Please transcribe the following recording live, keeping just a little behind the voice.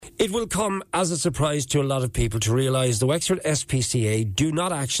It will come as a surprise to a lot of people to realise the Wexford SPCA do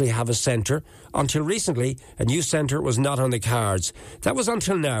not actually have a centre. Until recently, a new centre was not on the cards. That was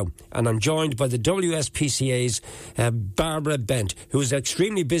until now, and I'm joined by the WSPCA's Barbara Bent, who is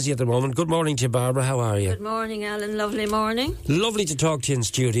extremely busy at the moment. Good morning to you, Barbara. How are you? Good morning, Alan. Lovely morning. Lovely to talk to you in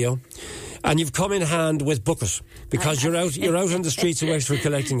studio. And you've come in hand with bucket because you're out on the streets of Wexford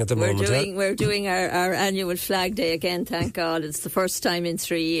collecting at the moment. We're doing our annual Flag Day again, thank God. It's the first time in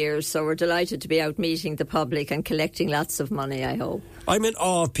 3 years, so we're delighted to be out meeting the public and collecting lots of money, I hope. I'm in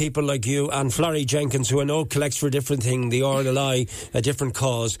awe of people like you and Florrie Jenkins, who I know collects for a different thing, the RNLI, a different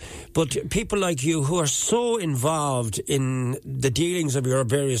cause. But people like you who are so involved in the dealings of your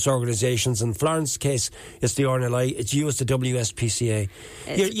various organisations. In Florence's case, it's the RNLI, it's you, it's the WSPCA.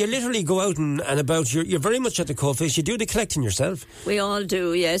 You literally go out and about. You're very much at the coalface. You do the collecting yourself. We all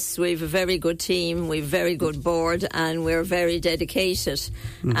do, yes. We've a very good team, we've a very good board, and we're very dedicated.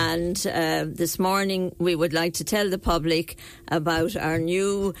 And this morning we would like to tell the public about our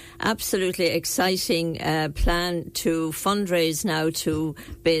new, absolutely exciting plan to fundraise now to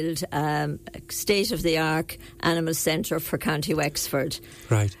build a state-of-the-art animal centre for County Wexford.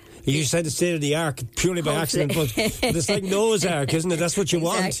 Right. You said the state of the ark purely by accident, but it's like Noah's Ark, isn't it? That's what you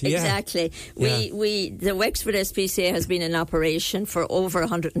want. Yeah. Exactly. The Wexford SPCA has been in operation for over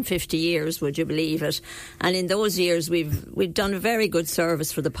 150 years, would you believe it? And in those years, we've done a very good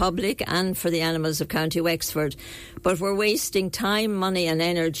service for the public and for the animals of County Wexford. But we're wasting time, money and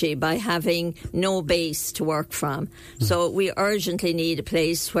energy by having no base to work from. So we urgently need a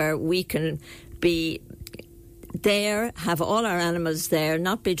place where we can be there, have all our animals there,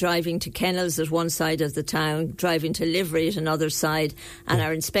 not be driving to kennels at one side of the town, driving to livery at another side, and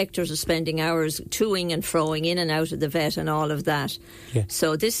our inspectors are spending hours toing and froing in and out of the vet and all of that. Yeah.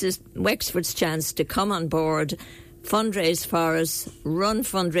 So this is Wexford's chance to come on board, fundraise for us, run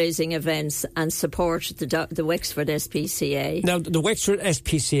fundraising events and support the Wexford SPCA. Now, the Wexford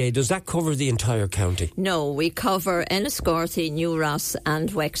SPCA, does that cover the entire county? No, we cover Enniscorthy, New Ross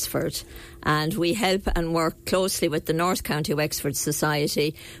and Wexford. And we help and work closely with the North County Wexford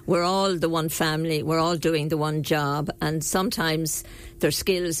Society. We're all the one family, we're all doing the one job, and sometimes there's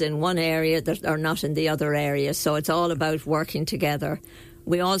skills in one area that are not in the other area, so it's all about working together.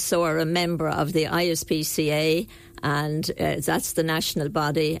 We also are a member of the ISPCA, and that's the national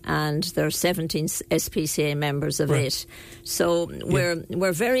body, and there are 17 SPCA members of it. So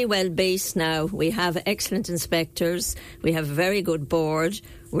we're very well based now. We have excellent inspectors, we have a very good board,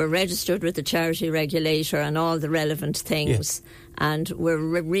 we're registered with the charity regulator and all the relevant things, and we're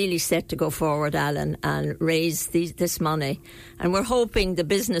really set to go forward, Alan, and raise this money. And we're hoping the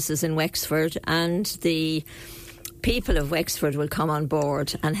businesses in Wexford and the people of Wexford will come on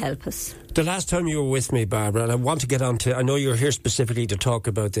board and help us. The last time you were with me, Barbara, and I want to get on to, I know you're here specifically to talk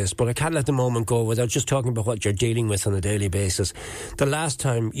about this, but I can't let the moment go without just talking about what you're dealing with on a daily basis. The last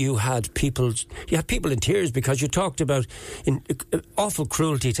time you had people in tears because you talked about awful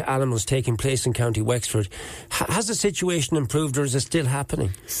cruelty to animals taking place in County Wexford. Has the situation improved, or is it still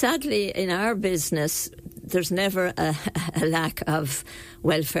happening? Sadly, in our business, there's never a lack of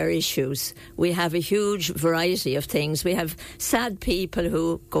welfare issues. We have a huge variety of things. We have sad people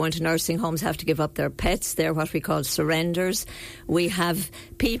who go into nursing homes, have to give up their pets. They're what we call surrenders. We have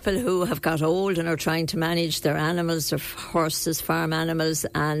people who have got old and are trying to manage their animals, their horses, farm animals,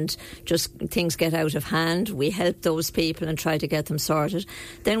 and just things get out of hand. We help those people and try to get them sorted.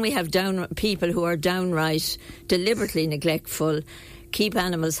 Then we have people who are downright deliberately neglectful, keep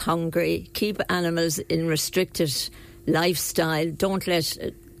animals hungry, keep animals in restricted lifestyle, don't let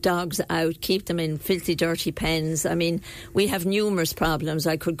dogs out, keep them in filthy, dirty pens. I mean, we have numerous problems.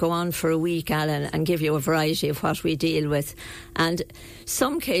 I could go on for a week, Alan, and give you a variety of what we deal with. And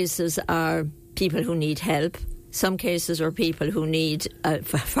some cases are people who need help. Some cases are people who need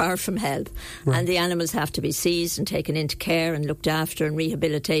far from help. Right. And the animals have to be seized and taken into care and looked after and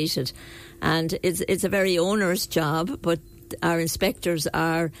rehabilitated. And it's a very onerous job, but our inspectors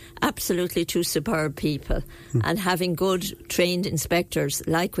are absolutely two superb people, and having good trained inspectors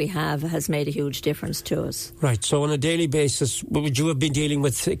like we have has made a huge difference to us. Right, so on a daily basis, would you have been dealing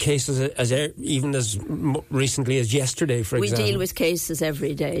with cases even as recently as yesterday, for example? We deal with cases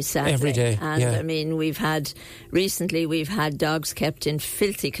every day, sadly. Every day, and I mean, we've had dogs kept in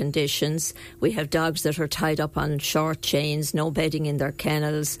filthy conditions. We have dogs that are tied up on short chains, no bedding in their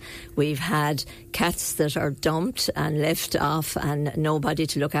kennels. We've had cats that are dumped and left off and nobody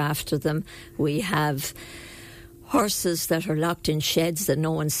to look after them. We have horses that are locked in sheds that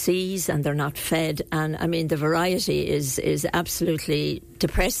no one sees and they're not fed. And I mean, the variety is absolutely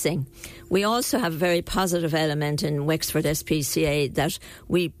depressing. We also have a very positive element in Wexford SPCA that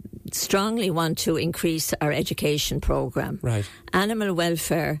we strongly want to increase our education programme. Right. Animal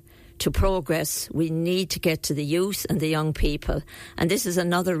welfare, to progress, we need to get to the youth and the young people. And this is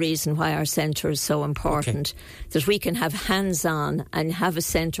another reason why our centre is so important, that we can have hands-on and have a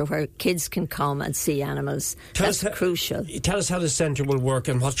centre where kids can come and see animals. That's crucial. Tell us how the centre will work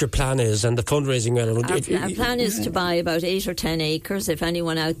and what your plan is and the fundraising element. Our plan is to buy about 8 or 10 acres. If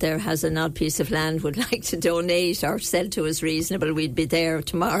anyone out there has an odd piece of land would like to donate or sell to us reasonable, we'd be there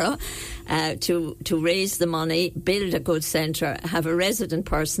tomorrow to raise the money, build a good centre, have a resident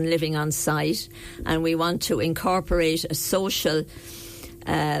person living on site, and we want to incorporate a social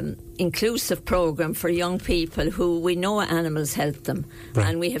inclusive programme for young people who we know animals help them. Right.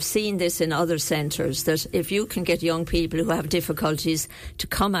 And we have seen this in other centres, that if you can get young people who have difficulties to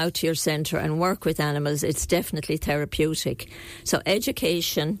come out to your centre and work with animals, it's definitely therapeutic. So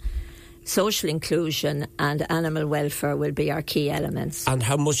education, social inclusion and animal welfare will be our key elements. And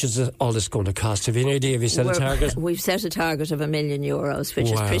how much is all this going to cost? Have you any idea? Have you set a target? We've set a target of €1 million,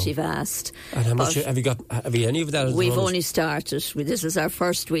 which is pretty vast. And how much have you any of that? We've only started. This is our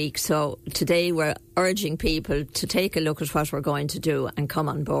first week, so today we're urging people to take a look at what we're going to do and come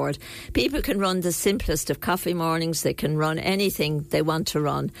on board. People can run the simplest of coffee mornings. They can run anything they want to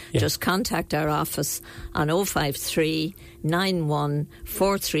run. Yeah. Just contact our office on 053 91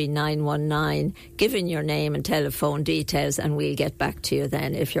 43919, give in your name and telephone details, and we'll get back to you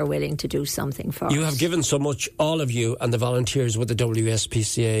then if you're willing to do something for us. You have given so much, all of you and the volunteers with the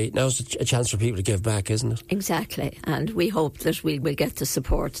WSPCA. Now's a chance for people to give back, isn't it? Exactly, and we hope that we will get the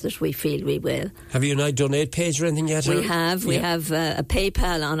support that we feel we will. Have you a donate page or anything yet? We have a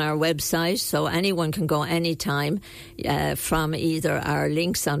PayPal on our website, so anyone can go anytime from either our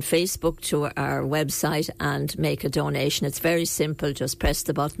links on Facebook to our website and make a donation. It's very simple, just press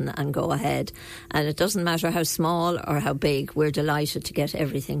the button and go ahead. And it doesn't matter how small or how big, we're delighted to get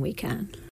everything we can.